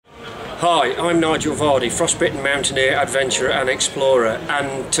Hi, I'm Nigel Vardy, frostbitten mountaineer, adventurer and explorer,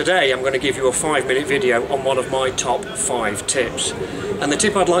 and today I'm going to give you a 5-minute video on one of my top 5 tips. And the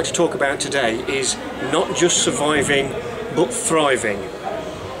tip I'd like to talk about today is not just surviving but thriving.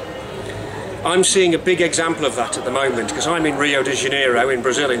 I'm seeing a big example of that at the moment because I'm in Rio de Janeiro in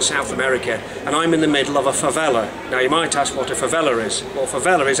Brazil in South America, and I'm in the middle of a favela. Now you might ask what a favela is. Well,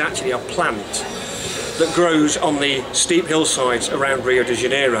 favela is actually a plant that grows on the steep hillsides around Rio de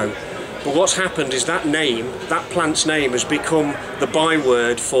Janeiro. But what's happened is that plant's name has become the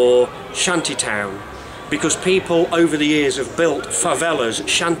byword for shantytown, because people over the years have built favelas,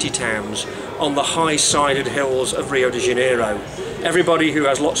 shantytowns, on the high-sided hills of Rio de Janeiro. Everybody who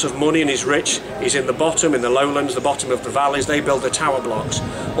has lots of money and is rich is in the bottom, in the lowlands, the bottom of the valleys. They build the tower blocks.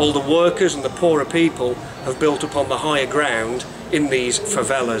 All the workers and the poorer people have built upon the higher ground in these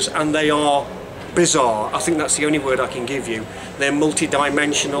favelas, and they are bizarre. I think that's the only word I can give you. They're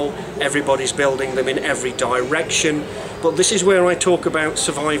multi-dimensional, everybody's building them in every direction, but this is where I talk about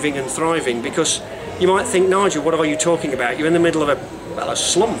surviving and thriving, because you might think, Nigel, what are you talking about? You're in the middle of a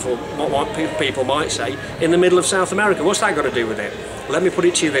slum, for what people might say, in the middle of South America. What's that got to do with it? Let me put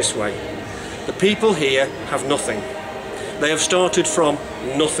it to you this way. The people here have nothing. They have started from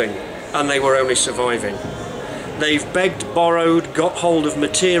nothing, and they were only surviving. They've begged, borrowed, got hold of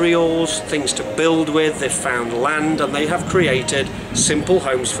materials, things to build with, they've found land, and they have created simple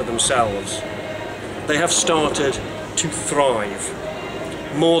homes for themselves. They have started to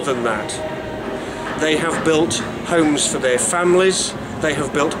thrive. More than that, they have built homes for their families, they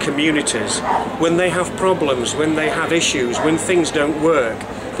have built communities. When they have problems, when they have issues, when things don't work,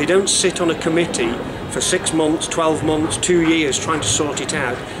 they don't sit on a committee for 6 months, 12 months, 2 years trying to sort it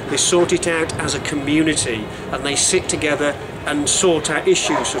out. They sort it out as a community, and they sit together and sort out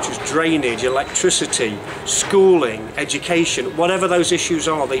issues such as drainage, electricity, schooling, education, whatever those issues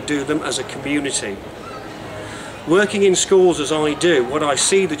are, they do them as a community. Working in schools as I do, what I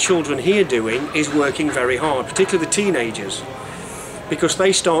see the children here doing is working very hard, particularly the teenagers, because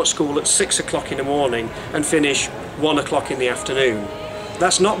they start school at 6 o'clock in the morning and finish 1 o'clock in the afternoon.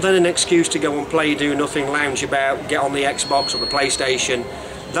 That's not then an excuse to go and play, do nothing, lounge about, get on the Xbox or the PlayStation.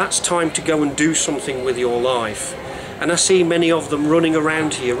 That's time to go and do something with your life. And I see many of them running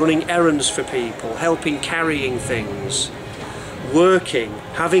around here, running errands for people, helping carrying things, working,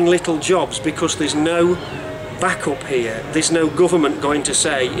 having little jobs, because there's no backup here. There's no government going to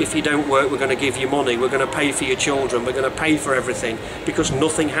say, if you don't work, we're going to give you money, we're going to pay for your children, we're going to pay for everything, because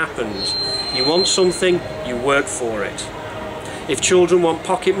nothing happens. You want something, you work for it. If children want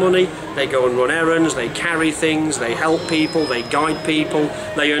pocket money, they go and run errands, they carry things, they help people, they guide people,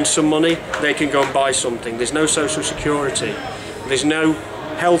 they earn some money, they can go and buy something. There's no social security, there's no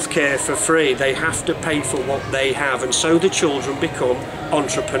healthcare for free, they have to pay for what they have, and so the children become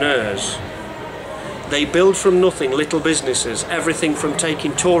entrepreneurs. They build from nothing little businesses, everything from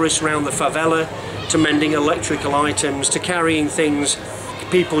taking tourists around the favela, to mending electrical items, to carrying things,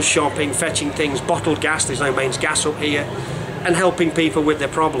 people shopping, fetching things, bottled gas, there's no mains gas up here, and helping people with their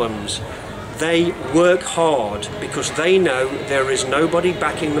problems. They work hard because they know there is nobody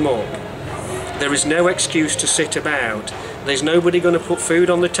backing them up. There is no excuse to sit about. There's nobody going to put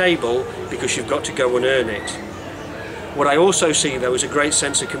food on the table because you've got to go and earn it. What I also see though is a great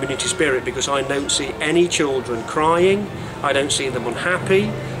sense of community spirit, because I don't see any children crying, I don't see them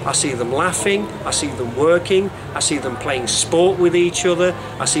unhappy, I see them laughing, I see them working, I see them playing sport with each other,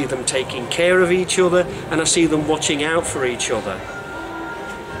 I see them taking care of each other, and I see them watching out for each other.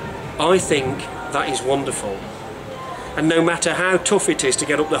 I think that is wonderful. And no matter how tough it is to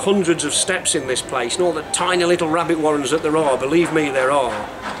get up the hundreds of steps in this place, and all the tiny little rabbit warrens that there are, believe me there are,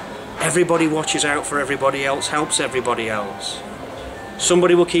 everybody watches out for everybody else, helps everybody else.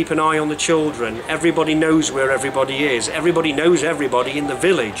 Somebody will keep an eye on the children. Everybody knows where everybody is. Everybody knows everybody in the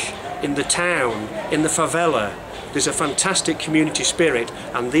village, in the town, in the favela. There's a fantastic community spirit,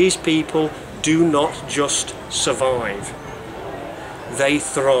 and these people do not just survive. They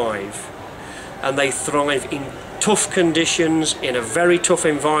thrive. And they thrive in tough conditions, in a very tough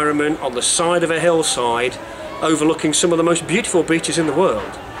environment, on the side of a hillside, overlooking some of the most beautiful beaches in the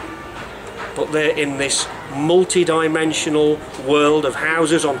world. But they're in this multi-dimensional world of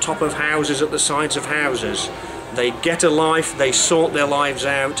houses on top of houses at the sides of houses. They get a life, they sort their lives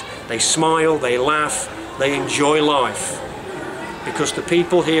out, they smile, they laugh, they enjoy life. Because the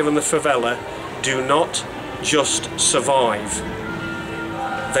people here in the favela do not just survive,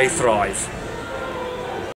 they thrive.